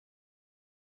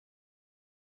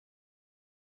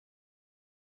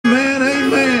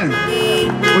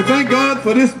God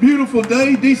for this beautiful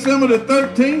day, December the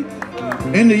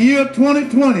 13th, in the year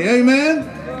 2020. Amen.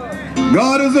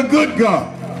 God is a good God.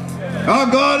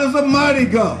 Our God is a mighty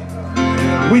God.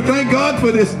 We thank God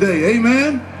for this day.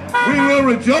 Amen. We will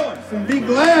rejoice and be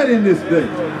glad in this day.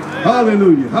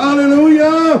 Hallelujah.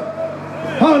 Hallelujah.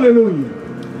 Hallelujah.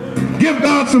 Give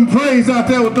God some praise out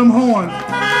there with them horns.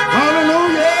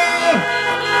 Hallelujah.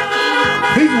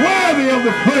 He's worthy of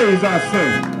the praise, I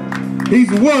say.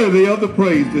 He's worthy of the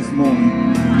praise this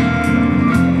morning.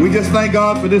 We just thank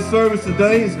God for this service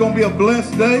today. It's going to be a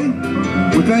blessed day.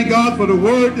 We thank God for the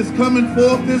word that's coming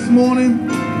forth this morning.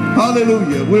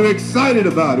 Hallelujah. We're excited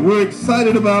about it. We're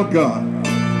excited about God.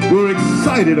 We're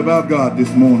excited about God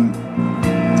this morning.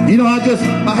 You know, I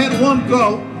had one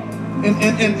thought,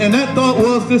 and that thought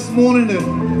was this morning that,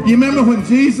 you remember when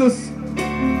Jesus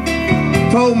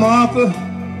told Martha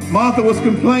was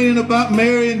complaining about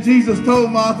Mary, and Jesus told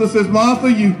Martha, says,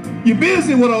 Martha, you're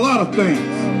busy with a lot of things.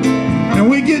 And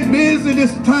we get busy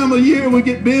this time of year, we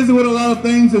get busy with a lot of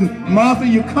things, and Martha,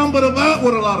 you cumbered about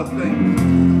with a lot of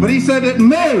things. But he said that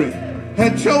Mary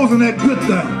had chosen that good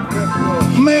thing.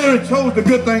 Mary chose the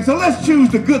good thing. So let's choose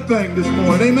the good thing this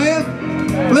morning. Amen?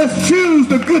 Let's choose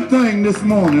the good thing this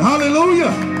morning.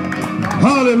 Hallelujah.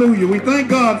 Hallelujah. We thank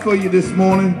God for you this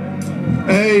morning.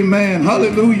 Amen.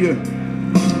 Hallelujah.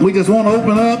 We just want to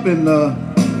open up and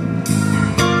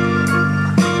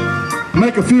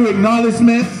make a few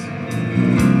acknowledgments.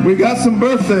 We got some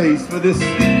birthdays for this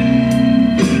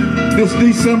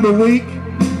December week.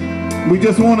 We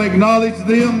just want to acknowledge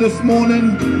them this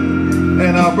morning,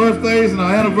 and our birthdays and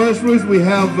our anniversaries. We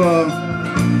have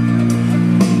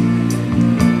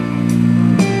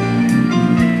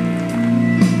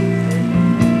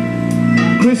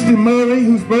Christy Murray,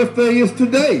 whose birthday is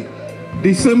today,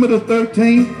 December the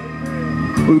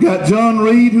 13th. We've got John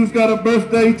Reed, who's got a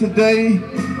birthday today.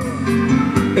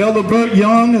 Elder Bert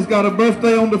Young has got a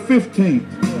birthday on the 15th.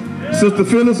 Sister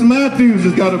Phyllis Matthews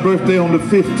has got a birthday on the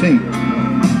 15th.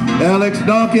 Alex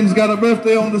Donkin's got a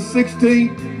birthday on the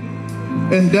 16th.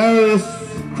 And Darius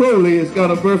Crowley has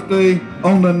got a birthday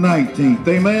on the 19th.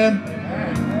 Amen?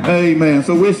 Amen.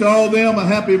 So wish all of them a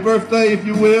happy birthday, if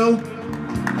you will.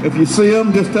 If you see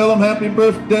them, just tell them happy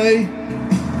birthday.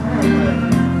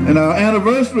 And our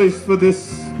anniversaries for this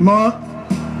month.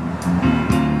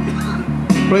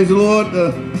 Praise the Lord.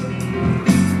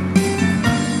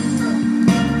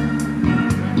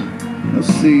 Let's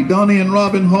see. Donnie and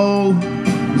Robin Hall.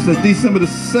 It's December the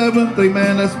 7th.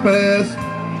 Amen. That's passed.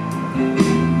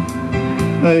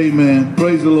 Amen.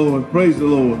 Praise the Lord. Praise the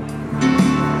Lord.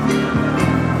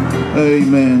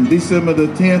 Amen. December the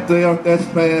 10th. That's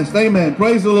passed. Amen.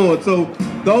 Praise the Lord. So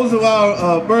those are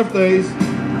our birthdays.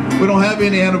 We don't have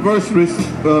any anniversaries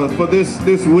for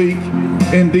this week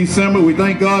in December. We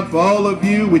thank God for all of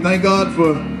you. We thank God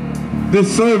for this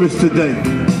service today.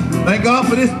 Thank God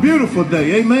for this beautiful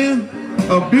day. Amen.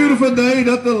 A beautiful day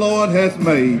that the Lord has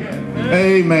made.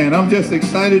 Amen. I'm just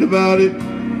excited about it.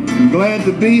 I'm glad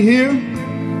to be here.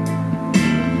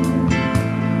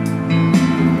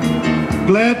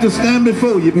 Glad to stand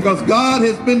before you because God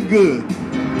has been good.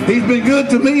 He's been good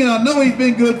to me, and I know He's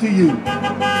been good to you.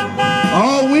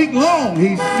 All week long,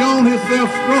 He's shown Himself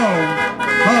strong.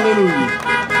 Hallelujah.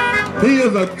 He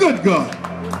is a good God.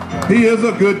 He is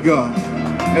a good God.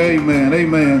 Amen.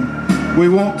 Amen. We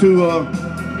want to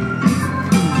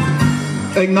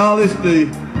acknowledge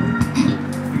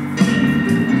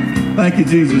thank you,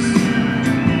 Jesus,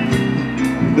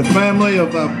 the family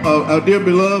of our dear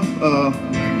beloved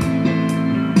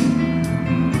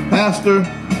Pastor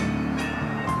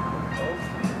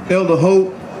Elder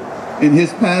Hope in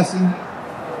his passing.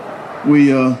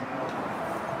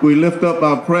 We lift up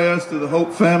our prayers to the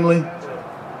Hope family.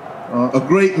 A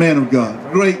great man of God,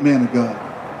 great man of God.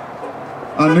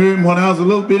 I knew him when I was a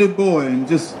little bitty boy, and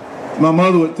just my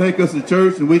mother would take us to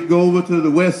church, and we'd go over to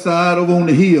the west side over on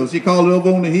the hill. She called it over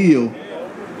on the hill.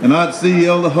 And I'd see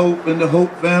Elder Hope and the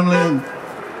Hope family,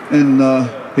 and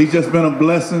he's just been a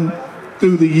blessing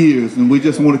through the years, and we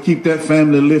just want to keep that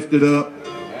family lifted up.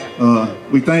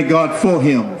 We thank God for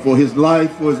him, for his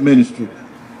life, for his ministry.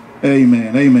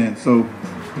 Amen. Amen. So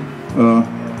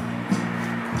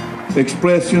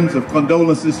expressions of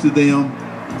condolences to them,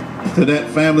 to that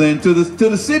family, and to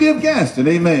the city of Gaston.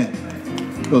 Amen.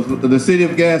 Because the city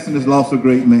of Gaston has lost a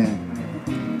great man.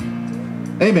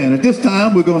 Amen. At this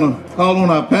time, we're going to call on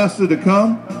our pastor to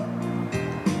come,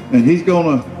 and he's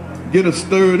going to get us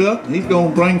stirred up. He's going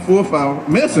to bring forth our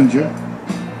messenger.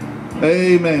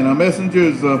 Amen. Our messenger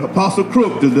is Apostle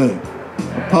Crook today.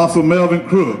 Apostle Melvin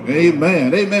Crook.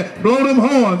 Amen. Amen. Blow them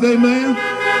horns. Amen.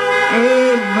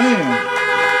 Amen.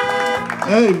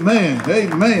 Amen.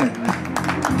 Amen.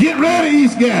 Get ready,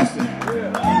 East Gaston.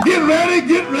 Get ready,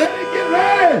 get ready, get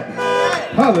ready.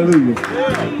 Hallelujah.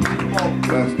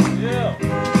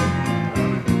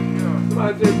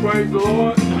 Somebody say praise the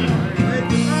Lord.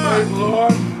 Praise the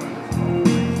Lord.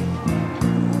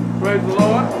 Praise the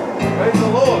Lord. Praise the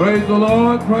Lord. Praise the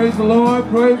Lord. Praise the Lord.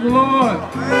 Praise the Lord.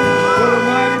 What a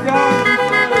mighty God.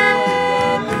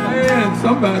 Amen.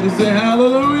 Somebody say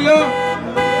hallelujah.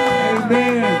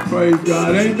 Amen. Praise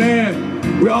God. Amen.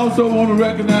 We also want to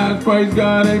recognize, praise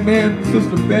God, amen,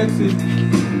 Sister Betsy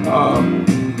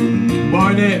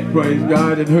Barnett, praise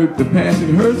God, and the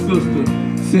passing her sister,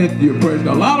 Cynthia, praise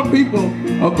God. A lot of people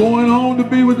are going on to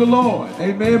be with the Lord,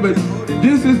 amen, but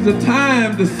this is the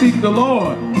time to seek the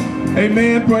Lord,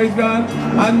 amen, praise God.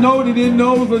 I know that in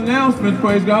those announcements,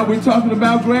 praise God, we're talking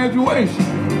about graduation.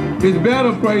 It's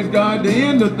better, praise God, to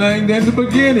end the thing than to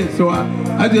begin it. So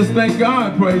I just thank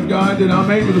God, praise God, that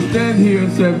I'm able to stand here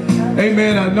and say,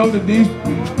 amen, I know that these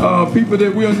people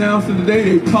that we're announcing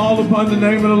today, they call upon the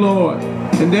name of the Lord.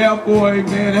 And therefore,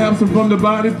 amen, absent from the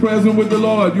body, present with the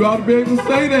Lord. You ought to be able to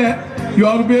say that. You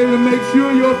ought to be able to make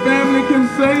sure your family can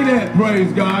say that,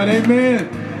 praise God, amen.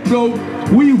 So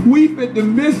we weep at the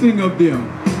missing of them.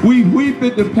 We weep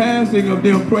at the passing of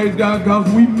them, praise God, because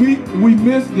we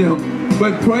miss them.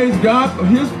 But praise God for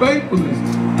his faithfulness.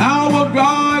 Our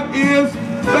God is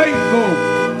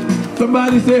faithful.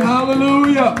 Somebody say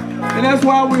hallelujah. And that's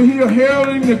why we're here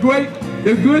heralding the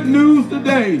good news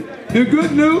today. The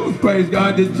good news, praise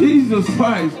God, that Jesus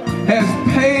Christ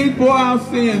has paid for our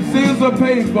sins. Sins are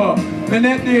paid for. And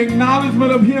that the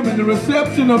acknowledgement of him and the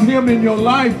reception of him in your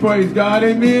life, praise God,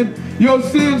 amen, your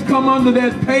sins come under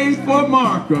that paid for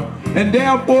marker. And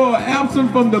therefore,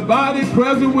 absent from the body,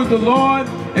 present with the Lord,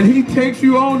 and he takes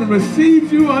you on and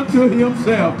receives you unto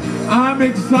himself. I'm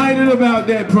excited about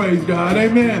that, praise God,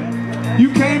 amen.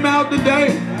 You came out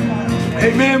today,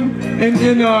 amen, and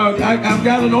I've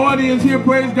got an audience here,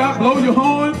 praise God. Blow your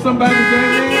horn, somebody say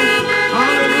amen,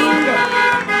 hallelujah.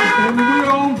 And we're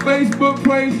on Facebook,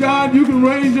 praise God. You can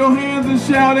raise your hands and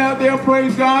shout out there,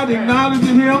 praise God,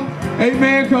 acknowledging him,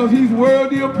 amen, because he's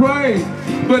worthy of praise.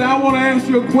 But I want to ask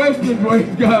you a question,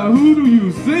 praise God. Who do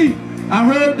you see? I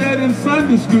heard that in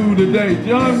Sunday school today.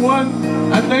 John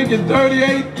 1, I think in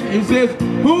 38, it says,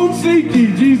 whom seek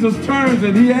ye? Jesus turns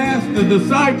and he asked the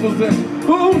disciples,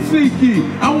 whom seek ye?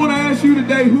 I want to ask you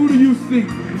today, who do you seek?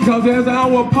 Because as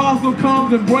our apostle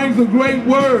comes and brings a great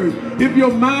word, if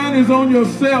your mind is on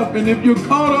yourself and if you're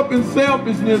caught up in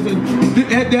selfishness, and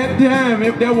at that time,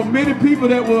 if there were many people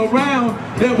that were around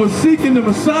that were seeking the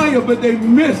Messiah, but they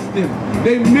missed him.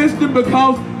 They missed him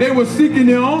because they were seeking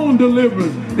their own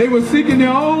deliverance. They were seeking their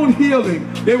own healing.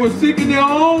 They were seeking their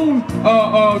own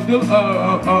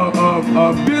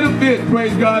benefit,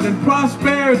 praise God, and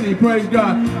prosperity, praise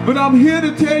God. But I'm here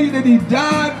to tell you that he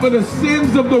died for the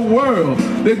sins of the world.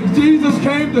 That Jesus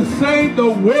came to save the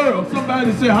world.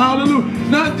 Somebody say hallelujah.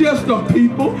 Not just a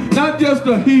people, not just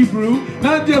a Hebrew,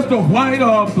 not just a white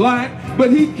or a black, but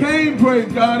he came,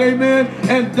 praise God, amen,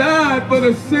 and died for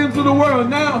the sins of the world.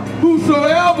 Now,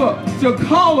 whosoever shall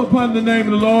call upon the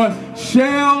name of the Lord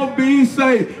shall be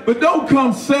saved. But don't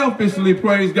come selfishly,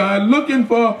 praise God, looking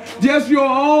for just your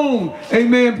own,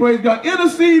 amen, praise God.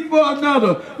 Intercede for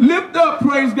another. Lift up,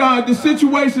 praise God, the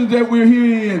situations that we're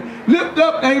here in. Lift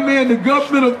up, amen, the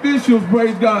government officials,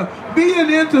 praise God. Be an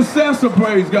intercessor,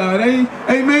 praise God,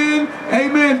 amen,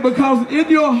 amen, because in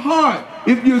your heart,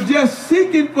 if you're just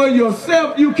seeking for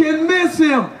yourself, you can miss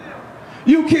him.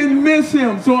 You can miss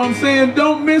him. So I'm saying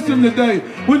don't miss him today.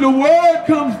 When the word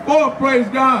comes forth, praise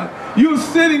God, you're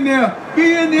sitting there,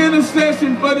 be in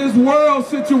intercession for this world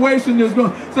situation that's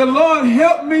going. Say, Lord,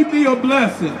 help me be a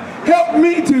blessing. Help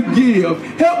me to give.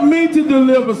 Help me to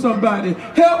deliver somebody.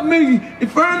 Help me,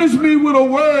 furnish me with a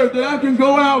word that I can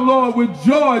go out, Lord, with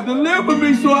joy. Deliver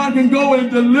me so I can go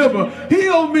and deliver.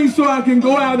 Heal me so I can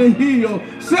go out and heal.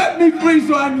 Set me free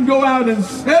so I can go out and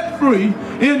set free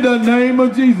in the name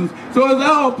of Jesus. So as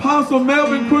our apostle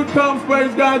Melvin Crook comes,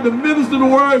 praise God, to minister the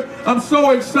word, I'm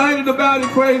so excited about it,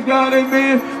 praise God,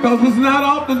 amen, because it's not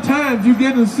oftentimes you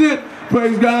get to sit,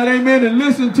 praise God, amen, and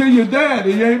listen to your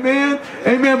daddy, amen,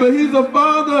 amen, but he's a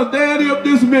father, a daddy of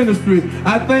this ministry.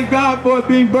 I thank God for it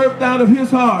being birthed out of his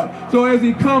heart. So as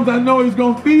he comes, I know he's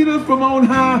going to feed us from on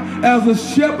high as a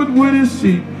shepherd with his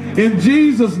sheep. In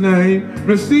Jesus' name,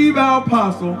 receive our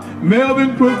apostle,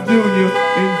 Melvin Crook Jr.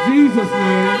 In Jesus'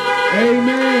 name,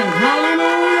 amen.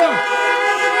 Hallelujah.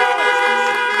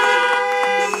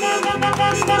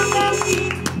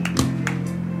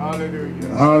 Hallelujah.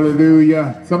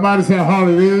 Hallelujah. Somebody say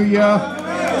hallelujah.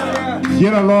 Hallelujah.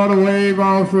 Get a Lord a wave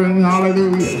offering.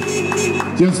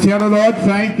 Hallelujah. Just tell the Lord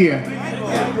thank you.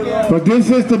 But this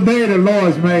is the day the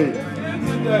Lord's made.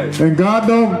 And God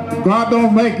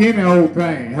don't make any old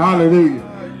thing. Hallelujah.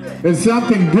 There's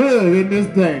something good in this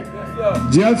day.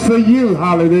 Just for you.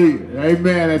 Hallelujah.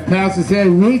 Amen. And Pastor said,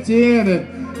 reach in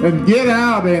and get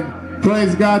out and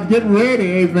praise God. Get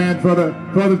ready. Amen. For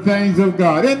the things of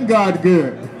God. Isn't God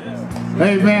good?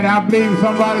 Amen. I believe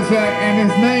somebody said, and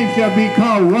his name shall be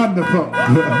called Wonderful.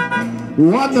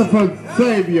 Wonderful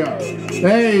Savior.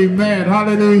 Amen.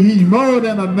 Hallelujah. He's more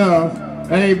than enough.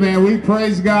 Amen. We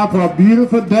praise God for a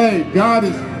beautiful day. God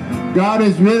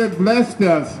has really blessed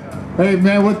us.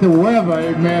 Amen. With the weather.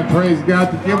 Amen. Praise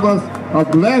God to give us a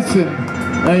blessing.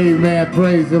 Amen.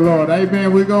 Praise the Lord.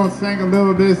 Amen. We're going to sing a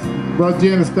little of this. Brother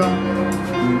Jenna, start.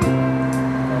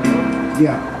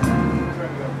 Yeah.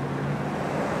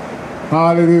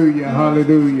 Hallelujah.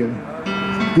 Hallelujah.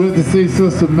 Good to see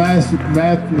Sister Matthew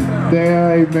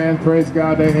there. Amen. Praise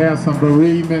God. They have some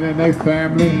bereavement in their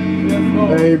family.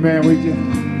 Amen. We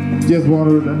just want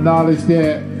to acknowledge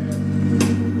that.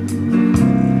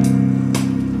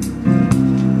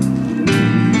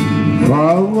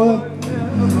 For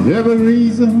whatever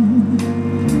reason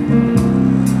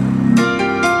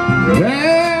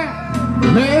there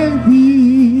may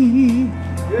be.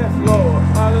 Yes, Lord.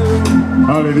 Hallelujah.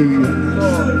 Hallelujah.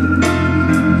 Lord.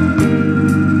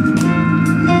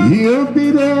 He'll be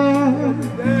there.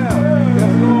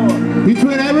 Yes, Lord.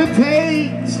 Between every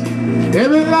page,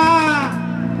 every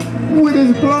line with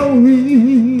his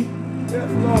glory. Yes,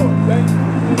 Lord. Thank you.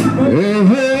 Hey,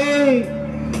 hey.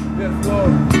 Yes,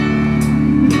 Lord.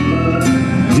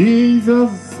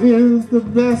 Jesus is the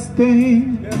best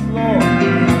thing Yes, Lord.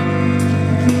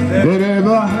 that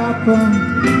ever happened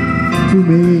to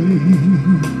me.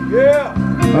 Yeah.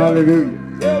 Hallelujah.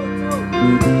 Tell the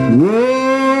truth.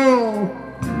 Whoa.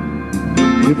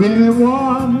 If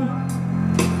anyone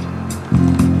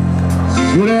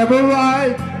should ever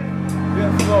write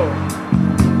Yes, Lord.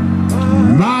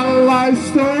 my life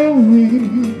story,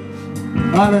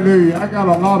 hallelujah, I got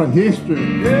a lot of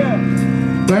history. Yeah.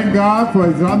 Thank God for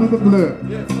his under the blood.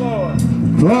 Yes, Lord.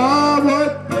 For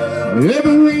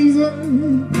whatever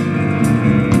reason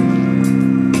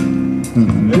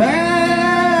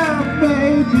there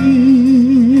may be.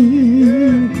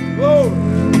 Glory.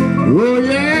 Oh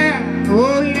yeah,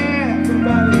 oh yeah.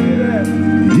 Somebody hear that.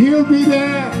 He'll be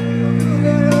there.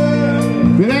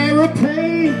 With every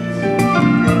page,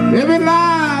 every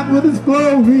line with his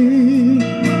glory.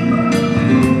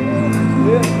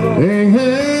 Yes, Lord. Hey, hey.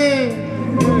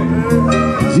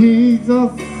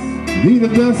 Jesus, be the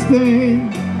best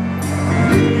thing.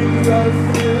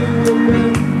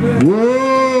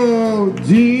 Whoa,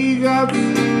 Jesus.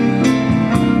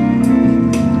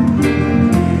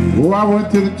 Oh, I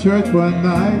went to the church one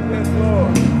night.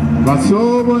 My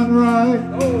soul wasn't right.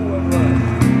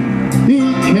 He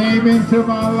came into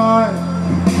my life.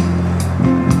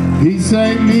 He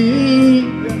saved me.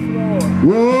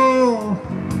 Whoa,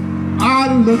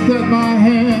 I looked at my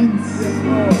hands.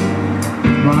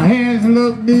 My hands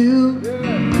look new.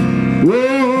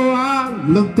 Whoa, I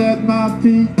looked at my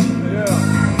feet.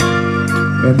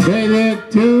 And they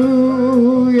did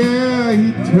too. Yeah,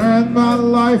 he turned my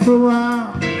life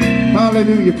around.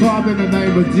 Hallelujah. Father, in the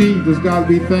name of Jesus, God,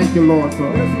 we thank you, Lord, for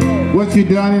what you've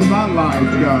done in my life,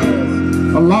 God.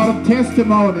 A lot of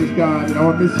testimonies, God,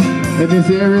 in this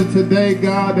area today,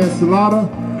 God. There's a lot of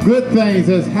good things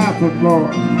that's happened,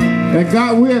 Lord. And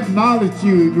God, we acknowledge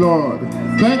you, Lord.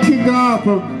 Thank you, God,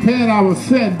 for paying our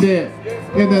sin debt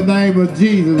in the name of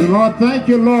Jesus. Lord, thank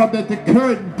you, Lord, that the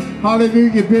curtain,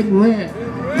 hallelujah, been rent.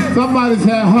 Somebody say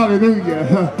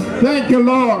hallelujah. Thank you,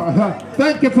 Lord.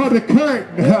 Thank you for the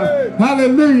curtain.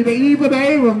 Hallelujah. The evil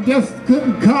Abram just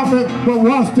couldn't come but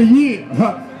once a year.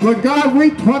 But God,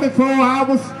 we 24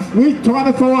 hours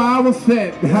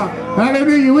set.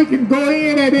 Hallelujah. We can go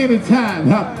in at any time.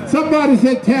 Somebody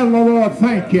said, tell the Lord,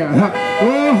 thank you.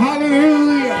 Oh,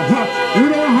 hallelujah. We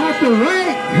don't have to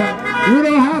wait. We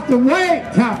don't have to wait.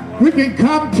 We can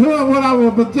come to it with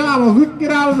our pajamas. We can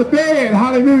get out of the bed.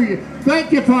 Hallelujah.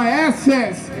 Thank you for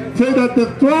access to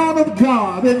the throne of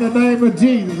God in the name of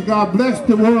Jesus. God bless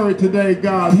the word today,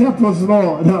 God. Help us,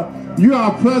 Lord. You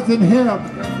are present help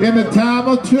in the time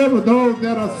of trouble. Those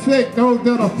that are sick, those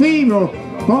that are feeble,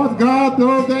 Lord God,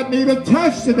 those that need a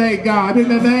touch today, God, in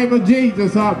the name of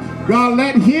Jesus. God,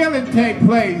 let healing take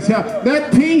place.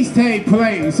 Let peace take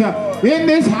place in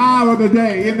this hour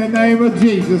today, in the name of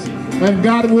Jesus. And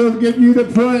God will give you the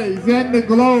praise and the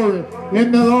glory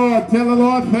in the Lord. Tell the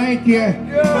Lord, thank you.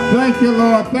 Thank you,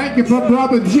 Lord. Thank you for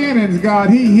Brother Jennings,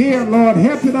 God. He here, Lord,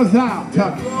 helping us out.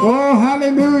 Oh,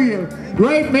 hallelujah.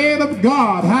 Great man of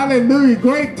God. Hallelujah.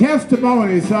 Great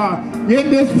testimonies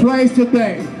in this place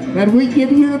today. And we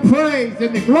give you the praise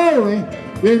and the glory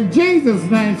in Jesus'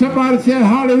 name. Somebody said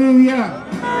hallelujah.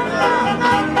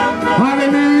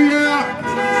 Hallelujah.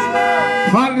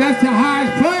 That's the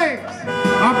highest praise.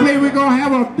 I believe we're going to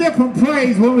have a different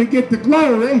praise when we get to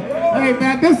glory.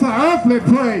 Amen. This is an earthly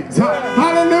praise.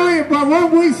 Hallelujah. But when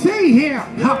we see him,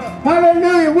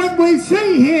 hallelujah, when we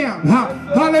see him,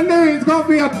 hallelujah, it's going to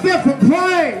be a different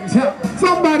praise.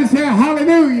 Somebody say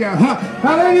hallelujah.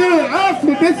 Hallelujah.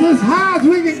 Earthly, this is as high as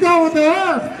we can go on the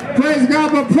earth. Praise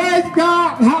God. But praise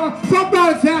God.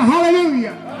 Somebody say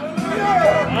hallelujah.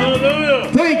 Hallelujah.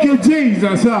 Thank you,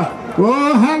 Jesus.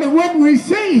 Oh, hallelujah. When we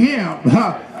see him,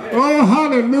 oh,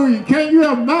 hallelujah. Can you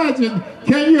imagine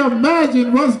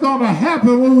what's going to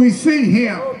happen when we see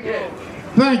him?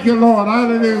 Thank you, Lord.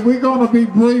 Hallelujah. We're going to be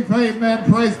brief. Amen.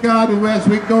 Praise God. And as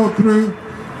we go through,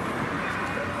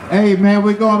 amen,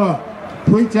 we're going to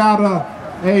preach out of,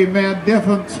 amen,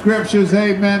 different scriptures.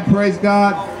 Amen. Praise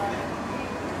God.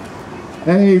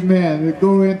 Amen. We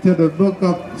go into the book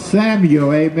of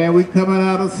Samuel. Amen. We're coming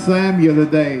out of Samuel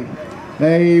today.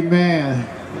 Amen.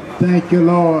 Thank you,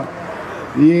 Lord.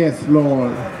 Yes,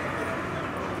 Lord.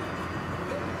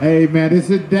 Amen.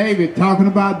 This is David, talking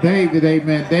about David.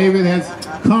 Amen. David has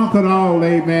conquered all.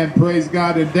 Amen. Praise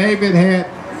God. And David had,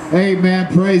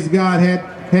 amen, praise God, had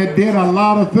did a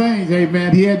lot of things.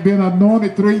 Amen. He had been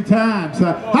anointed 3 times.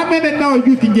 How many know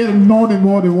you can get anointed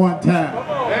more than 1 time?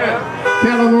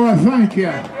 Tell the Lord, thank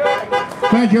you.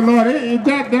 Thank you, Lord.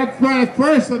 That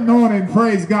first anointing,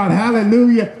 praise God.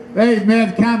 Hallelujah.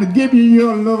 Amen. Kind of give you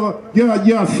your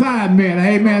assignment.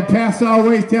 Amen. Pastor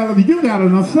always tells me you got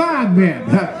an assignment.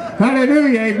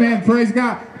 Hallelujah. Amen. Praise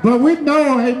God. But we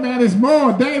know, amen, it's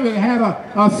more. David had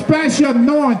a special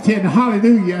anointing.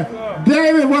 Hallelujah.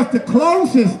 David was the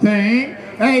closest thing,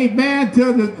 amen,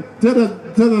 to the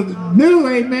new,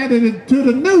 amen, to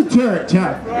the new church.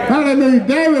 Hallelujah.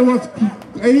 David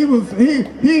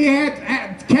he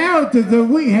had characters that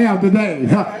we have today.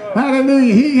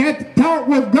 Hallelujah. He had to talk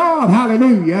with God.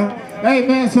 Hallelujah.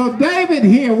 Amen. So David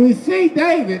here, we see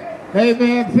David.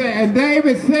 Amen. And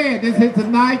David said, this is the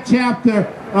 9th chapter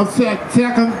of 2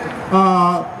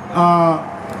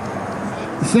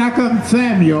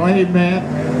 Samuel. Amen.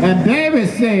 And David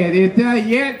said, is there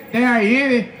yet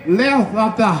any left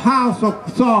of the house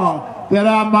of Saul, that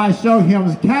I might show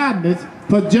him kindness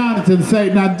for Jonathan's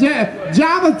sake? Now,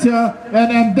 Jonathan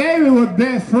and David were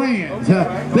best friends.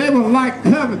 They were like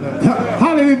covenant.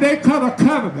 Hallelujah. They cut a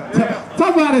covenant.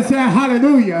 Somebody say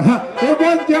hallelujah. It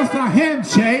wasn't just a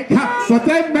handshake, but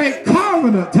they made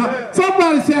covenant.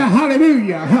 Somebody say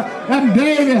hallelujah. And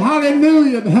David,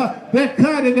 hallelujah, they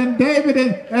cut it, and David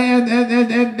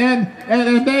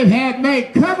and they had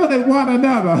made covenant one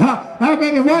another. I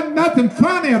mean, it wasn't nothing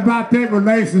funny about their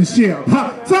relationship.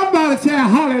 Somebody say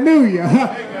hallelujah.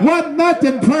 Wasn't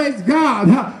nothing, praise God.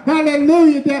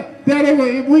 Hallelujah.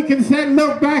 That we can say,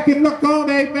 look back and look on,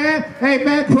 amen.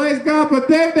 Amen, praise God. But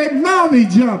they love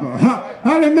each other.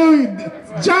 Hallelujah.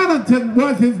 Jonathan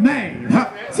was his name.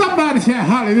 Somebody say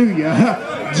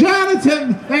hallelujah.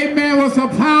 Jonathan, amen, was a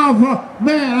powerful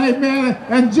man, amen.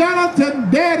 And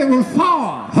Jonathan's daddy was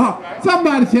Saul.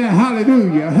 Somebody say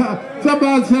hallelujah.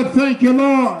 Somebody said, thank you,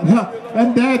 Lord.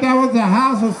 And that was the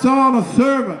house of Saul, a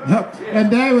servant.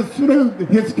 And David slew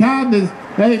his kindness.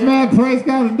 Amen, praise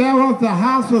God. And there was the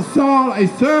house of Saul, a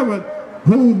servant,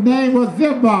 whose name was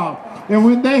Ziba. And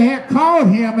when they had called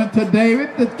him unto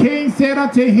David, the king said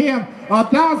unto him,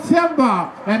 art thou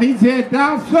Ziba? And he said,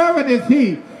 thou servant is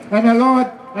he. And the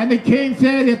Lord, and the king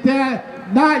said, if there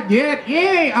not yet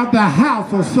any of the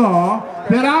house of Saul,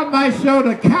 that I might show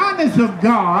the kindness of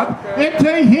God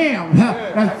into him.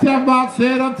 And Ziba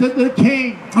said unto the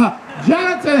king,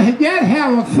 Jonathan yet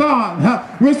have a son,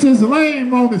 which is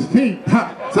lame on his feet.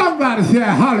 Somebody said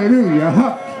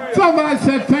hallelujah. Somebody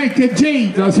said, thank you,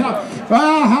 Jesus.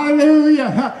 Oh,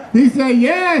 hallelujah. He said,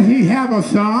 yes, he have a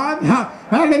son.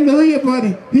 Hallelujah, but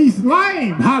he's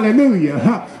lame.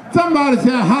 Hallelujah. Somebody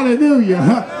said, hallelujah.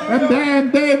 And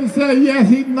then David said, yes,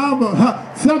 he numbered.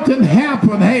 Something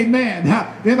happened, amen.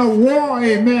 In a war,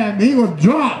 amen. He was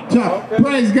dropped.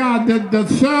 Praise God. The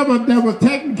servant that was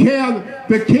taking care of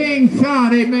the king's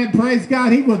son, amen. Praise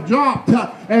God. He was dropped.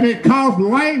 And it caused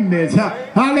lameness.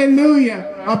 Hallelujah.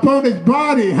 Upon his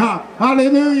body.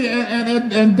 Hallelujah.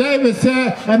 And David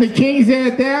said, and the king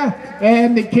said there,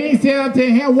 and the king said unto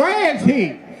him, where is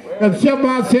he? And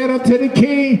somebody said unto the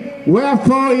king,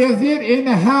 wherefore is it in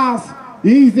the house?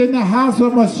 He's in the house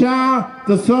of Mashal,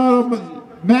 the son of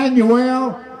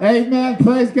Manuel. Amen.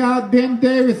 Praise God. Then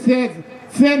David said,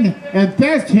 send and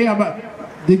fetch him.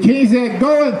 The king said,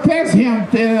 go and fetch him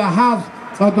to the house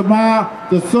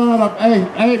the son of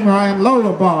Abraham and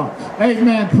Lolabar.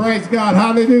 Amen. Praise God.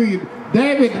 Hallelujah.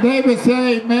 David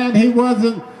said, amen, he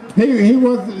wanted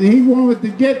to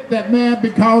get that man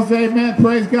because, amen,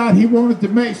 praise God, he wanted to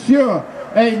make sure,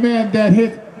 amen, that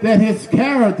his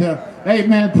character,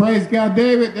 amen, praise God,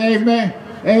 David,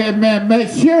 amen, make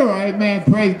sure, amen,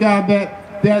 praise God,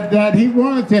 that he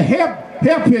wanted to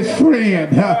help his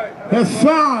friend, his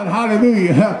son,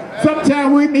 hallelujah.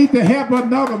 Sometimes we need to help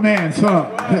another man's son.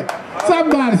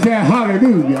 Somebody say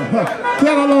hallelujah.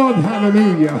 Tell the Lord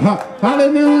hallelujah.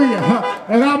 Hallelujah.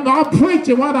 And I'm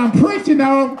preaching what I'm preaching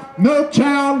on. No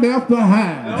child left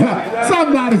behind.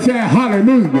 Somebody say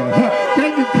hallelujah.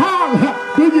 Can you call?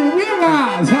 Do you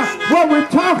realize what we're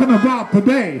talking about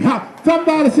today?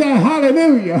 Somebody say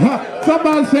hallelujah.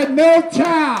 Somebody said no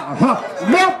child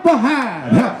left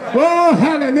behind. Oh,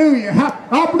 hallelujah.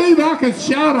 I believe I can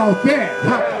shout on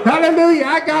that. Hallelujah.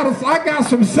 I got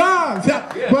some sons,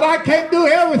 but I can't do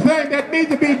everything that needs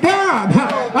to be done.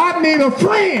 I need a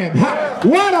friend.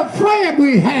 What a friend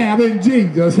we have in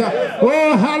Jesus.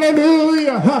 Oh,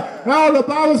 hallelujah. Oh, the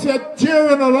Bible said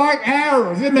children are like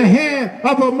arrows in the hand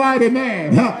of a mighty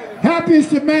man. Happy is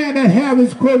the man that have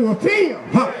his quiver filled.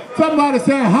 Somebody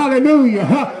say hallelujah.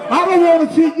 I don't want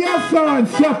to see your son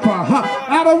suffer.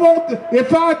 I don't want to,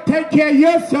 if I take care of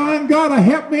your son, God will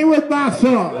help me with my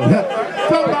son.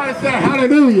 Somebody say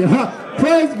hallelujah.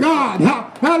 Praise God.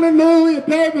 Hallelujah.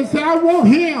 David said, I want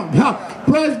him.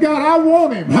 Praise God, I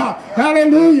want him.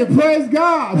 Hallelujah. Praise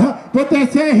God. But they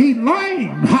say he's lame.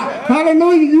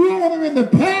 Hallelujah. You want him in the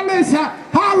palace?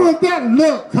 How would that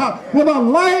look with a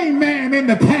lame man in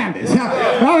the palace?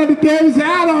 David said,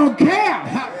 I don't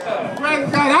care.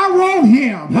 Praise God, I want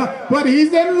him. But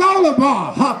he's in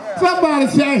Lolabar. Somebody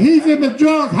say he's in the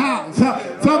drug house.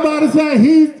 Somebody say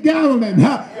he's gambling.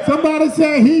 Somebody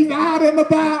say he's out and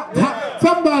about.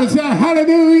 Somebody say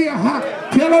hallelujah.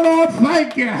 Tell the Lord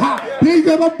thank you. He's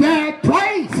in a bad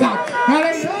place.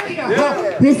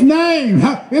 Hallelujah. His name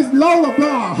is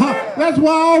Lolabar. That's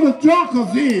where all the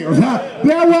drunkards is. That's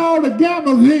where all the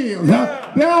gamblers is.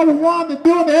 They're the ones that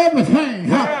doing everything.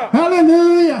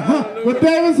 Hallelujah. But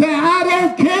David said, I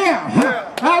don't care.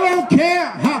 I don't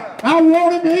care. I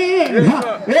want him in.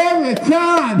 Every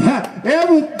son,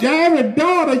 every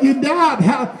daughter you died.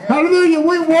 Hallelujah.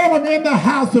 We want him in the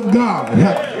house of God.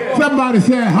 Somebody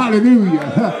say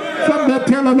hallelujah.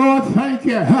 Somebody tell the Lord thank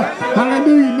you.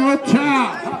 Hallelujah. No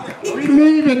child. We're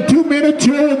leaving too many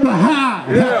children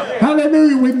behind.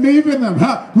 Hallelujah. We're leaving them.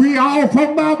 We all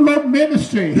from our little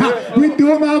ministry. We're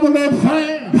doing our little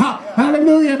thing.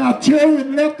 Hallelujah. And our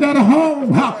children left at home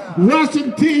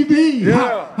watching TV.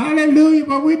 Hallelujah.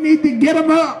 But we need to get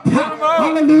them up.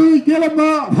 Hallelujah. Get them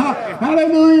up.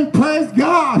 Hallelujah. Praise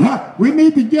God. We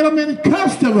need to get them in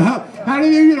custom.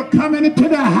 Hallelujah. Coming into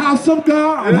the house of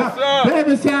God.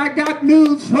 David said, I got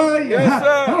news for you.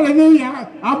 Hallelujah.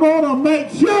 I want to make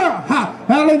sure,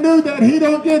 hallelujah, that he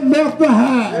don't get left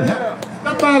behind.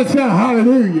 Somebody say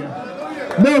hallelujah.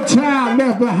 No child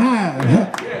left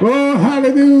behind. Oh,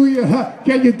 hallelujah.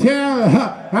 Can you tell,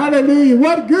 hallelujah,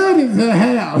 what good is it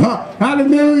have?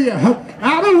 Hallelujah.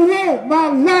 I don't want my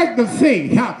legacy.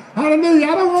 Hallelujah.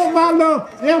 I don't want my little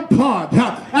import.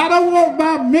 I don't want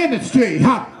my ministry.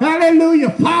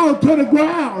 Hallelujah. Fall to the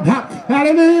ground.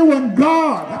 Hallelujah. When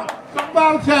God,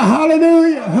 somebody say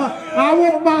hallelujah. I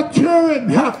want my children,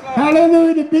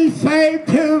 hallelujah, to be saved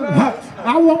too.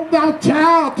 I want my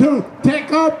child to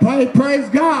take up, praise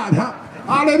God.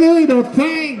 Hallelujah, the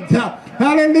things,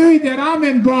 hallelujah, that I'm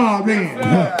involved in.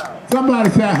 Somebody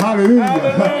say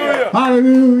hallelujah.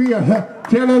 Hallelujah.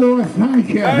 Tell the Lord thank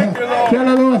you. Tell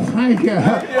the Lord thank you.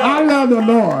 I love the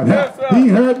Lord. He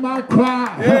heard my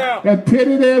cry and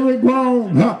pitied every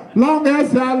groan. Long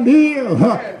as I live,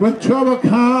 when trouble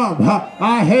comes,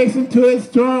 I hasten to his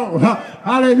throne.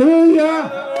 Hallelujah.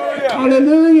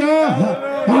 Hallelujah.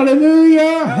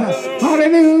 Hallelujah.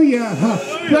 Hallelujah.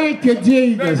 Thank you,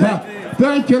 Jesus.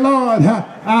 Thank you, Lord.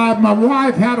 My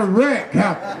wife had a wreck.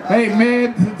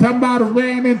 Amen. Somebody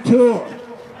ran into her.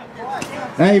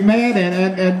 Amen.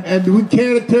 And we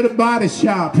carried it to the body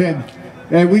shop.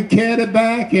 And we carried it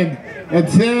back and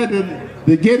said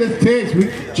to get it fixed.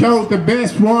 We chose the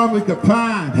best one we could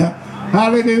find.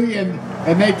 Hallelujah.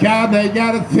 And they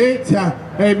got it fixed.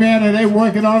 Amen. And they're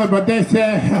working on it. But they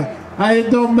said, it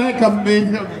don't make them.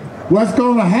 What's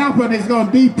going to happen is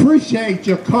going to depreciate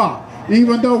your car.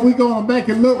 Even though we're going to make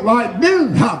it look like new.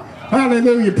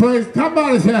 Hallelujah. Praise.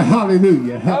 Somebody say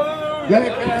hallelujah.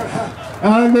 Hallelujah.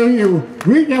 Hallelujah.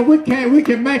 we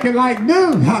can make it like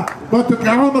new. But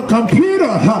on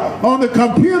the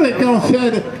computer, it's gonna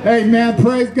say, amen,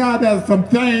 praise God, there's some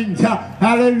things,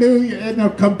 hallelujah, in the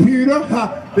computer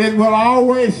that will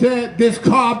always say this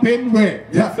car been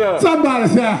wrecked. Yes, somebody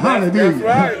say hallelujah. That's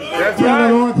right. That's Tell right.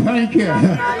 the Lord thank you.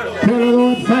 Tell the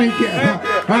Lord thank you.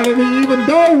 Hallelujah. Even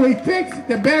though we fixed it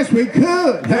the best we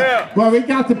could, but we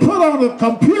got to put on the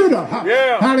computer,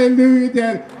 hallelujah,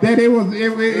 that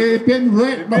it been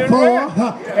wrecked before,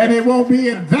 and it won't be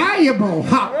invaluable.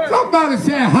 Somebody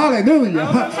say hallelujah.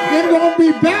 It won't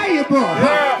be valuable.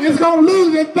 It's going to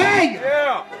lose its value.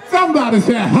 Somebody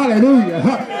say hallelujah.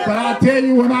 But I tell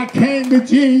you, when I came to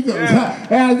Jesus,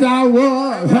 as I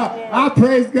was, I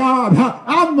praise God,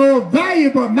 I'm more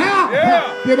valuable now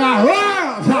than I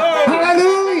was.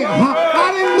 Hallelujah.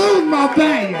 I didn't lose my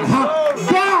value.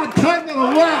 God turned it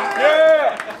around.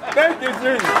 Thank you,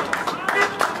 Jesus.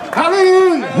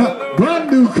 Hallelujah.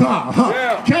 Brand new car.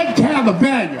 Can't tell the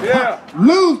value.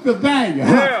 Lose the value.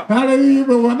 Hallelujah.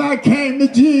 But when I came to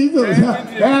Jesus,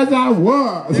 as I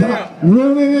was,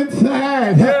 really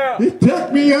inside, He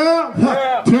took me up,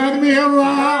 turned me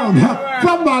around.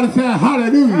 Somebody say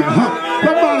hallelujah.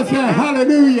 Somebody say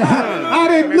hallelujah. I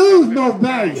didn't lose no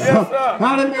value.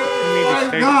 Hallelujah.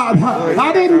 God,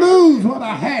 I didn't lose what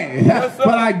I had,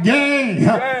 but I gained.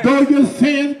 Though your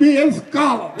sins be as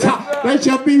scarlet, they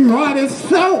shall be white as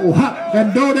snow,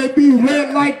 and though they be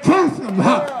red like crimson,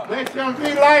 they shall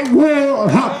be like wool.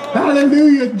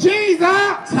 Hallelujah.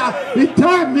 Jesus, He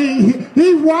taught me,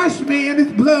 He washed me in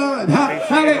His blood.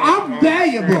 I'm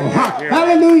valuable.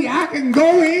 Hallelujah. I can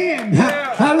go in,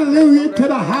 hallelujah, to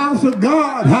the house of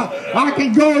God. I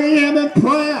can go in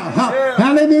prayer.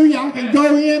 Hallelujah. I can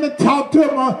go in and talk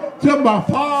to my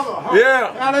Father.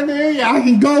 Hallelujah. I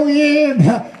can go in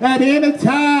at any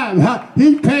time.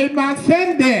 He paid my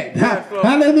sin debt.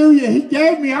 Hallelujah. He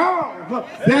gave me all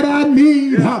that I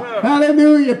need.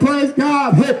 Hallelujah. Praise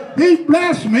God. He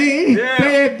blessed me.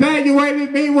 They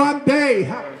evaluated me one day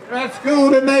at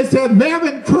school, and they said,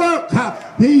 Melvin Crook,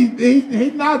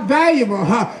 he's not valuable.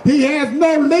 He has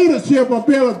no leadership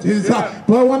abilities.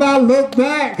 But when I look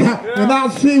back and I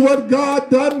see what God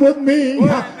done with me,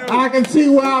 I can see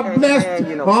where I blessed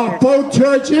 4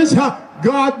 churches.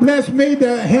 God blessed me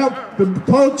to help the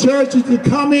 4 churches to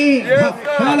come in.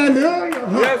 Hallelujah.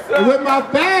 With my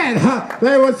band,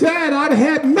 they were saying I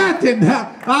had nothing.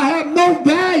 I had no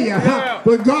value.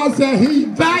 But God said He's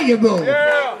valuable.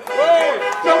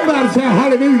 Somebody say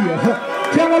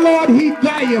hallelujah. Tell the Lord He's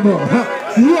valuable.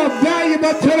 You are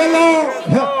valuable to the Lord.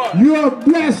 You are a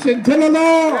blessing to the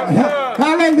Lord.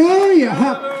 Hallelujah.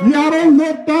 Y'all don't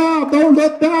look down. Don't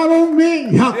look down on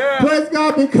me. Praise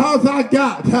God, because I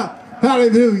got.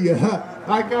 Hallelujah.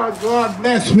 I got God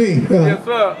bless me. Yes,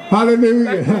 sir.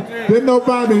 Hallelujah. Didn't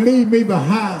nobody leave me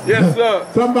behind. Yes, sir.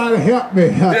 Somebody help me.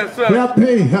 Yes, sir. Help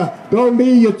me. Don't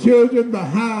leave your children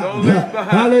behind. Don't leave behind.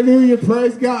 Hallelujah.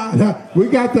 Praise God. We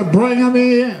got to bring them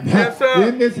in. Yes, sir.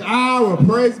 In this hour.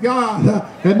 Praise God.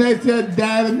 And they said,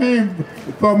 Daddy, man,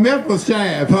 from Memphis,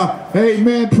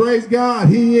 amen. Praise God.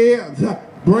 He is.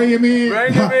 Bring him in.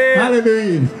 Bring him in.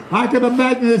 Hallelujah. I can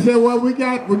imagine they said, well, we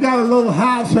got a little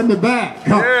house in the back.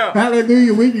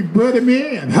 Hallelujah. We can put him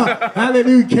in.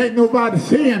 Hallelujah. Can't nobody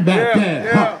see him back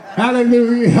there.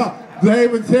 Hallelujah.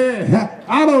 David said,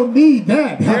 I don't need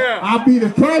that. I'll be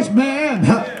the first man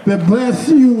to bless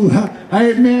you.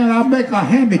 Amen. I'll make a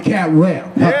handicap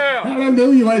ramp.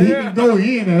 Hallelujah. Like he can go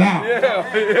in and out.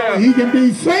 He can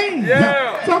be seen.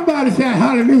 Somebody say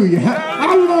hallelujah.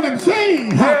 I want him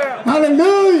seen.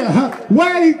 Hallelujah.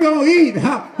 Where he going to eat?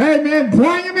 Amen.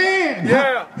 Bring him in.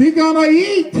 He going to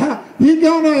eat. He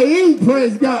going to eat,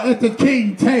 praise God, at the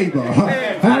king table.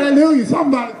 Hallelujah.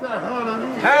 Somebody say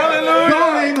hallelujah. Hallelujah.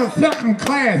 God ain't a second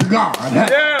class God.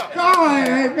 God,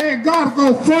 amen. God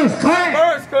go first class.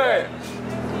 First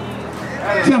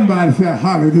class. Somebody say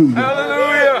hallelujah.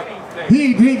 Hallelujah.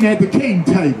 He ain't eating at the king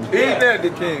table. Eating at the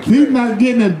king. He's not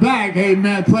getting his bag,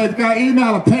 amen. Praise God. Eating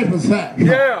out a paper sack.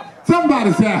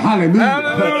 Somebody say hallelujah.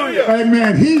 Hallelujah.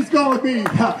 Amen. He's going to be,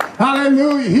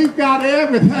 hallelujah. He's got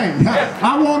everything.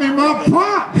 I want him up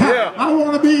front. I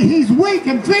want to be, he's weak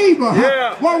and feeble.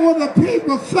 What will the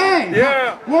people say?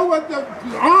 What would the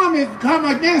armies come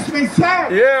against me say?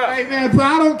 Amen. But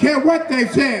I don't care what they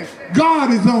say.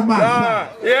 God is on my side.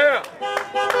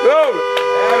 Glory.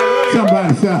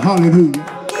 Somebody say hallelujah.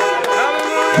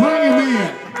 Hallelujah. Bring him in.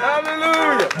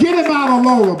 Hallelujah. Get him out of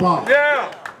lower bar.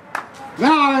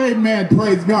 Oh, amen.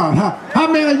 Praise God. How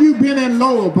many of you been in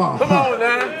lower bar? Come on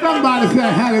now. Somebody say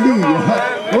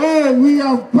hallelujah. Oh, we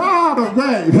are proud of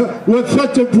God with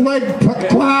such a great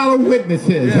cloud of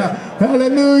witnesses.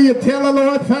 Hallelujah. Tell the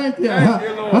Lord thank you.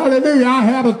 Hallelujah. I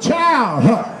had a child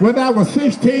when I was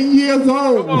 16 years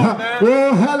old.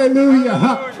 Oh, hallelujah.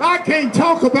 I can't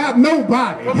talk about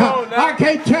nobody. I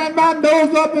can't turn my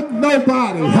nose up at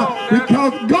nobody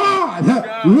because God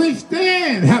reached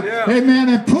in, amen,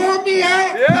 and pulled me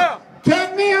out,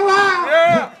 turned me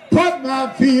around, put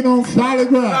my feet on solid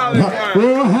ground.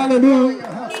 Oh, hallelujah.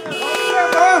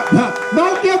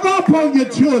 Don't give up on your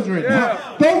children.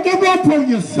 Don't give up on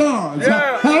your sons.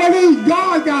 Hallelujah.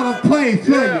 God got a place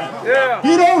for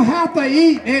you. You don't have to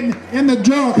eat in the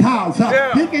drug house.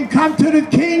 You can come to the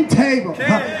king table.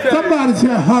 Somebody say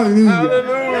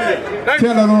hallelujah.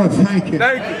 Tell the Lord thank you.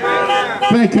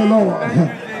 Thank you, Lord.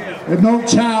 And no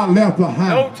child left behind.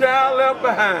 No child left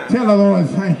behind. Tell the Lord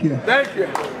thank you. Thank you.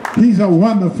 He's a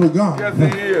wonderful God. Yes, he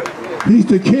is. He's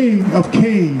the King of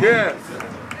kings. Yes.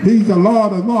 He's the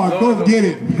Lord of lords. Go get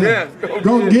him. Yes.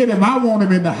 Go get him. I want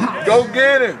him in the house. Go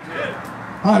get him.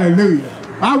 Hallelujah.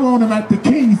 I want him at the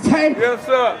king's table. Yes,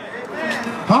 sir.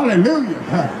 Hallelujah.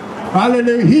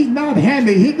 Hallelujah. He's not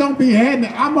handy. He don't be handy.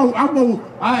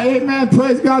 Amen.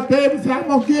 Praise God. David said, I'm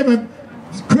going to give him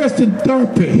Christian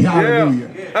therapy. Hallelujah.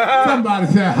 Somebody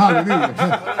say hallelujah.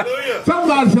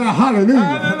 Somebody say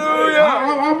hallelujah.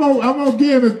 I'm going to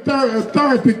give him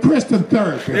therapy, Christian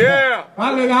therapy. Yeah.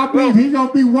 Hallelujah. I believe he's going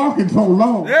to be walking so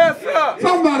long. Yes, sir.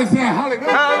 Somebody say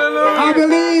hallelujah.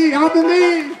 Hallelujah.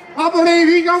 I believe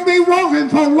he's going to be walking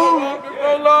so long. Walking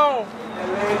so long.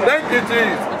 Thank you,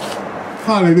 Jesus.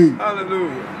 Hallelujah.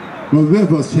 Hallelujah.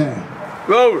 Mephibosheth.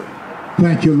 Glory.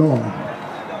 Thank you, Lord.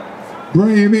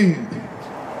 Bring him in.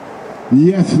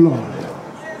 Yes, Lord.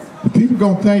 The people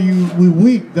gonna think we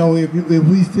weak though if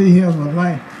we see him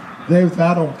alive. David said,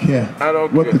 I don't care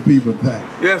what the people think.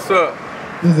 Yes, sir.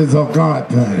 This is a God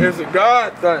thing. It's a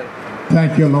God thing.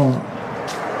 Thank you, Lord.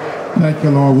 Thank you,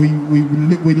 Lord. We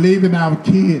leaving our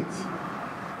kids.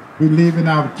 We leaving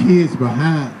our kids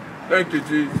behind. Thank you,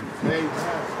 Jesus. Amen.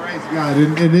 Praise God.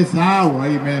 In this hour,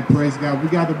 amen, praise God, we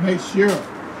got to make sure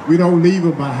we don't leave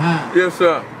them behind. Yes,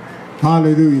 sir.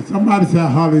 Hallelujah. Somebody say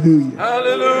hallelujah.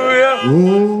 Hallelujah.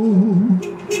 Oh,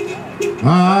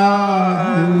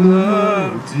 I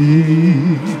love Jesus.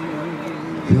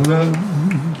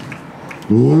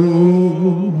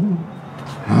 Oh,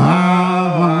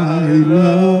 I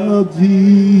love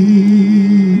Jesus.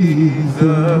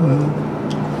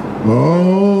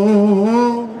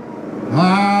 Oh, I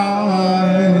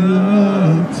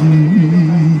love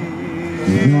Jesus.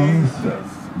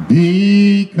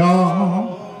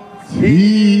 Because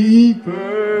He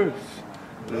first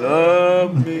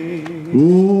love me.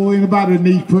 Oh, anybody that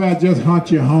needs prayer, just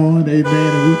hunt your horn,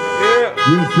 amen.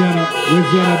 We'll send a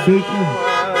deacon,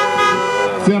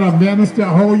 send a minister,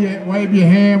 wave your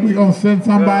hand. We're going to send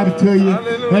somebody to you.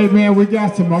 Amen. We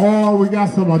got some oil, we got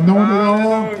some anointed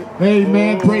oil.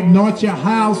 Amen. Pray, anoint your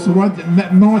house,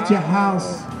 anoint your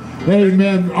house.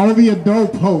 Amen. Over your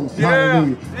doorpost.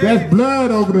 Hallelujah. There's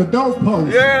blood over the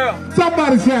doorpost.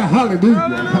 Somebody say hallelujah.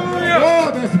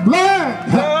 Oh, there's blood.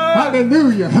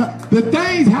 Hallelujah. The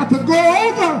things have to go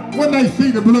over when they see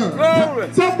the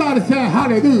blood. Somebody say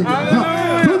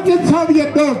hallelujah. Put this over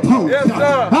your doorpost.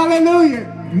 Hallelujah.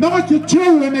 Anoint your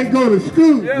children when they go to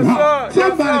school.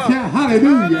 Somebody say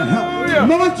hallelujah.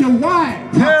 Anoint your wife.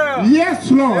 Yes,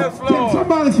 Lord.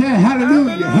 Somebody say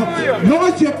hallelujah.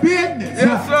 Anoint your business.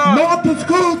 Anoint the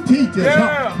school teachers.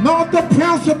 Anoint the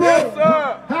principal.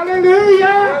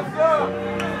 Hallelujah.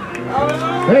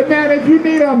 Amen. If you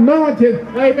need anointing,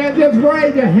 amen, just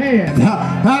raise your hand.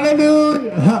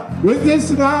 Hallelujah. With this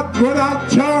without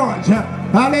charge.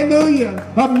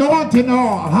 Hallelujah. Anointing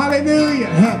oil. Hallelujah.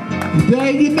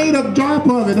 You need a drop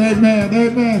of it. Amen.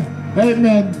 Amen.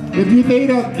 Amen. If you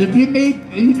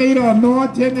need an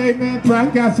anointing, amen. I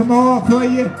got some oil for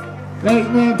you.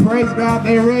 Amen. Praise God.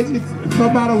 They ready.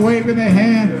 Somebody waving their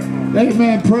hand.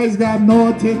 Amen. Praise God.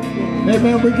 Anointing.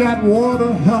 Amen. We got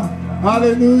water.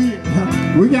 Hallelujah.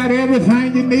 We got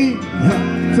everything you need.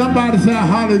 Somebody say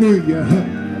hallelujah.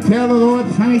 Tell the Lord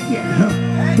thank you.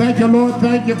 Thank you, Lord.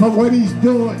 Thank you for what He's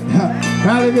doing.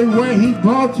 Hallelujah. Where He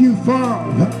brought you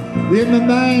from. In the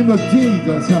name of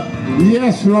Jesus.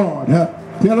 Yes, Lord. Tell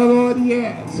the Lord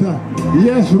yes.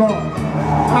 Yes, Lord.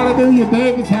 Hallelujah.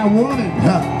 David said, I want Him.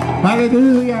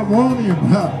 Hallelujah. I want Him.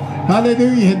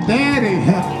 Hallelujah. Daddy,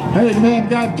 amen,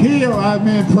 got killed.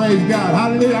 Amen. Praise God.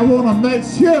 Hallelujah. I want to make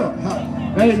sure,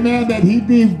 amen, that he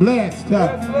be blessed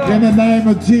in the name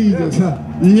of Jesus.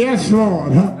 Yes,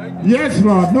 Lord. Yes,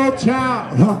 Lord, no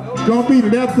child gonna be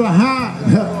left behind.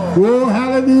 Oh,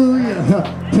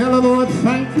 hallelujah. Tell the Lord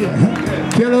thank you.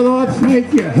 Tell the Lord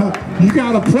thank you. You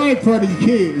got to pray for these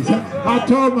kids. I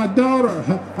told my daughter,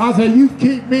 I said, you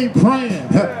keep me praying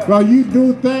while you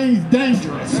do things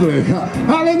dangerously.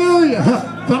 Hallelujah.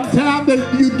 Sometimes the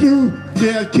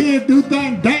kids do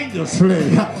things dangerously.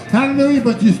 Hallelujah,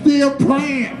 but you're still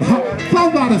praying.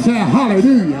 Somebody say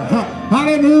hallelujah.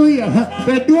 Hallelujah.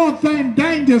 They're doing things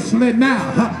dangerously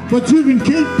now, but you can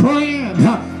keep praying.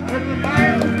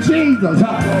 Jesus.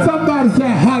 Somebody say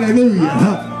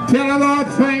hallelujah. Tell the Lord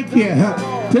thank you.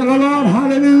 Tell the Lord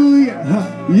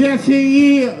hallelujah. Yes,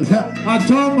 he is. I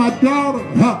told my daughter,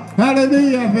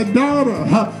 hallelujah, I said, daughter,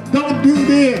 don't do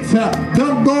this.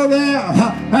 Don't go there.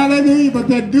 Hallelujah, but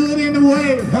they do it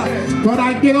anyway. But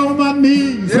I get on my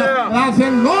knees. And I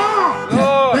said,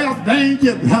 Lord, there's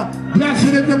danger.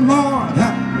 Blessed is the Lord.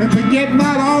 And forget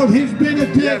not all his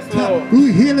benefits, who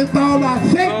healeth all our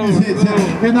sicknesses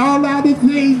and all our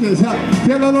diseases.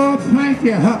 Tell the Lord thank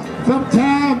you.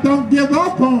 Sometimes don't give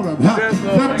up on him.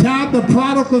 Sometimes the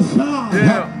prodigal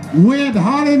son went,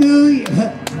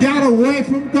 hallelujah, got away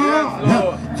from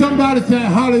God. Somebody say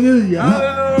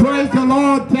hallelujah. Praise the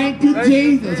Lord. Thank you,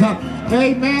 Jesus.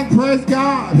 Amen. Praise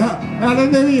God.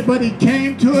 Hallelujah. But he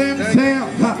came to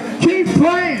himself. Keep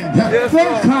praying.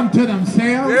 They'll come to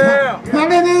themselves.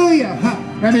 Hallelujah.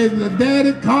 And his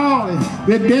daddy called.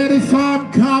 The daddy saw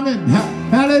him coming.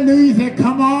 Hallelujah. He said,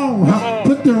 come on.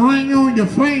 Put the ring on your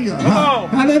finger.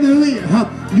 Hallelujah.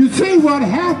 You see what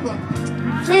happened?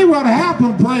 See what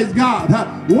happened, praise God.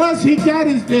 Once he got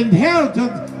his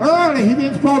inheritance early, he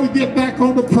didn't supposed to get back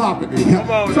on the property.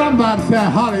 Somebody said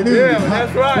hallelujah.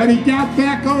 That's right. And he got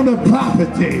back on the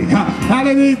property.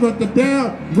 Hallelujah. But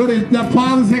the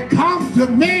father said, come to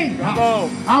me.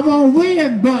 I won't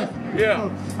win, but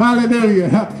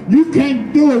hallelujah. You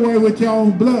can't do away with your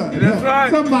own blood. That's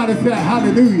right. Somebody said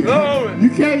hallelujah. Glory. You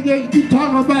can't get, you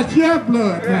talking about your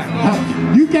blood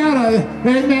now. You gotta,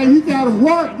 amen, you gotta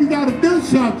work, you gotta do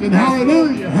something.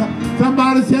 Hallelujah.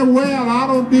 Somebody said, well, I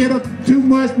don't did too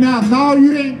much now. No,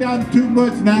 you ain't done too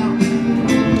much now.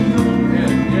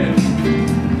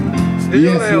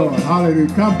 Yes, Lord. Hallelujah.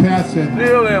 Compassion.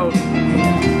 Still else.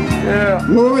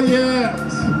 Oh,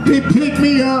 yes. He picked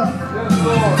me up.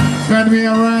 Turn me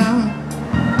around.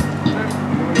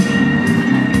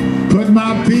 Put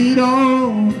my feet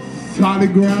on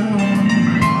solid ground.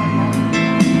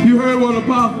 You heard what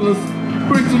Apostle was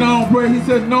preaching on, prayer. He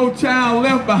said, no child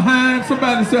left behind.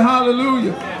 Somebody said,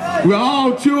 hallelujah. We're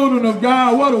all children of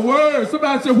God. What a word.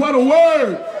 Somebody said, what a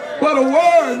word. What a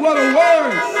word, what a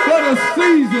word, what a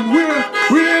season.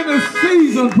 We're in the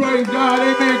season, praise God,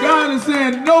 amen. God is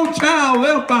saying no child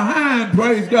left behind,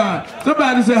 praise God.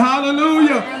 Somebody say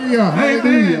hallelujah.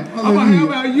 Amen. I'm going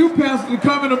to have you, Pastor, to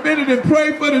come in a minute and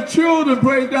pray for the children,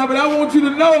 praise God. But I want you to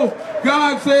know,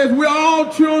 God says we're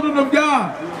all children of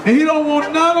God. And he don't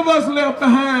want none of us left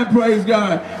behind, praise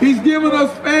God. He's given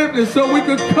us families so we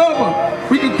could cover.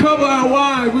 We can cover our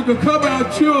wives. We can cover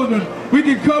our children. We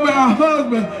can cover our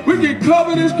husbands. We can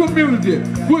cover this community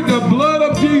with the blood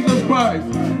of Jesus Christ.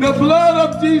 The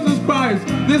blood of Jesus Christ.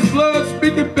 This blood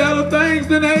speaketh better things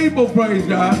than Abel, praise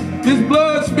God. This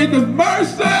blood speaketh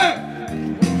mercy,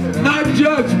 not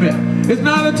judgment. It's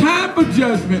not a time for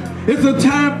judgment. It's a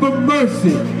time for mercy.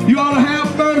 You ought to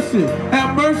have mercy.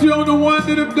 Have mercy on the one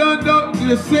that have done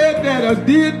that said that or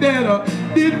did that or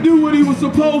didn't do what he was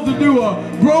supposed to do or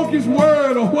broke his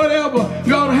word or whatever.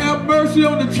 You ought to have mercy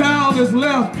on the child that's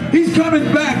left. He's coming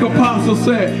back, Apostle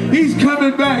said. He's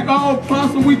coming back. Oh,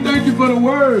 Apostle, we thank you for the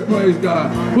word, praise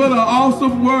God. What an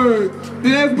awesome word. And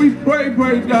as we pray,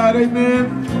 praise God,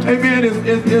 amen.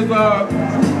 Amen.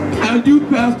 Our youth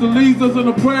pastor leads us in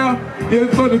a prayer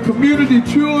for the community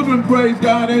children, praise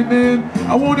God, amen.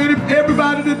 I want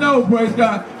everybody to know, praise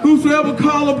God, whosoever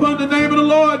call upon the name of the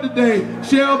Lord today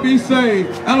shall be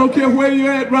saved. I don't care where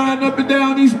you're at, riding up and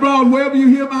down East Broad, wherever you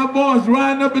hear my voice,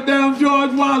 riding up and down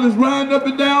George Wallace, riding up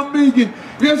and down Meakin,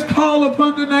 just call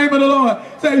upon the name of the Lord.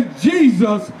 Say,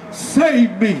 Jesus,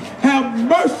 save me. Have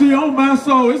mercy on my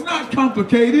soul. It's not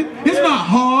complicated. It's not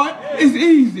hard. It's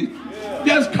easy.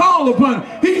 Just call upon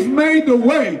him. He's made the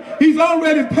way. He's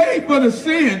already paid for the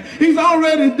sin. He's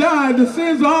already died. The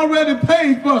sins are already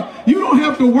paid for. You don't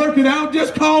have to work it out.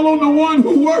 Just call on the one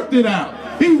who worked it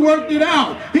out. He worked it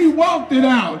out. He walked it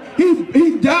out.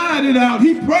 He died it out.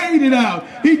 He prayed it out.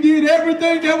 He did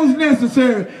everything that was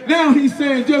necessary. Now he's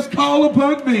saying, just call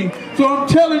upon me. So I'm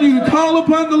telling you to call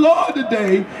upon the Lord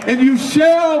today, and you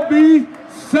shall be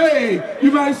saved.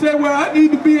 You might say, well, I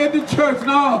need to be at the church.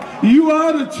 No, you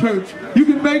are the church. You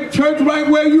can make church right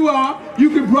where you are.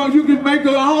 You can make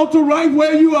an altar right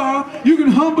where you are. You can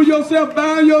humble yourself,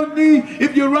 bow your knee.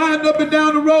 If you're riding up and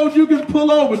down the road, you can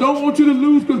pull over. Don't want you to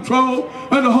lose control.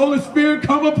 And the Holy Spirit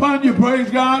come upon you, praise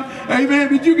God. Amen.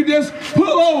 But you can just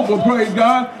pull over, praise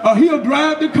God. Or he'll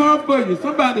drive the car for you.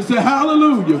 Somebody say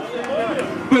hallelujah.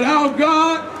 But our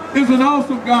God is an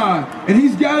awesome God. And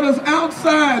he's got us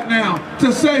outside now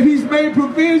to say he's made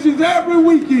provisions every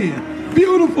weekend.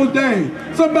 Beautiful day.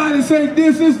 Somebody say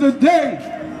this is the day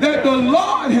that the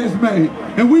Lord has made,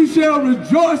 and we shall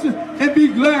rejoice and be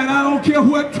glad. I don't care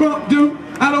what Trump do.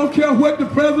 I don't care what the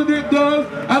president does.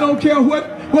 I don't care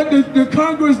what the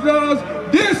Congress does.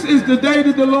 This is the day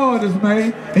that the Lord has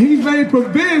made, and he's made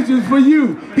provisions for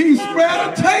you. He's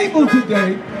spread a table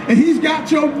today, and he's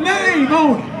got your name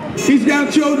on it. He's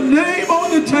got your name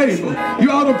on the table. You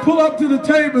ought to pull up to the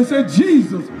table and say,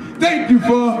 Jesus, thank you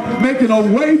for making a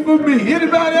way for me.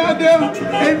 Anybody out there?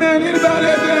 Amen. Anybody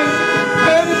out there?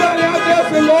 Anybody out there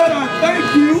say, Lord, I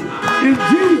thank you in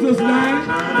Jesus' name.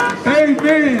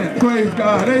 Amen. Praise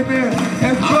God. Amen.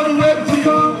 As Brother Webster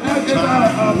comes, as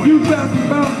our youth pastor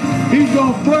comes, he's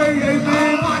going to pray.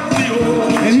 Amen.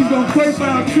 And he's going to pray for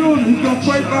our children. He's going to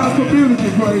pray for our community.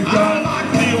 Praise God.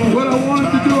 What I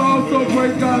wanted to do also,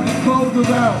 praise God, to close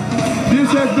us out. This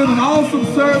has been an awesome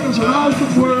service, an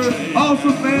awesome word,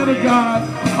 awesome man of God,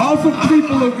 awesome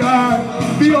people of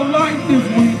God. Be a light this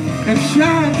week and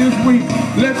shine this week.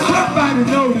 Let somebody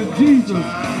know that Jesus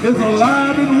is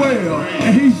alive and well,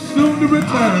 and he's soon to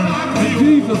return. In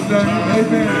Jesus' name,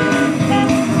 amen.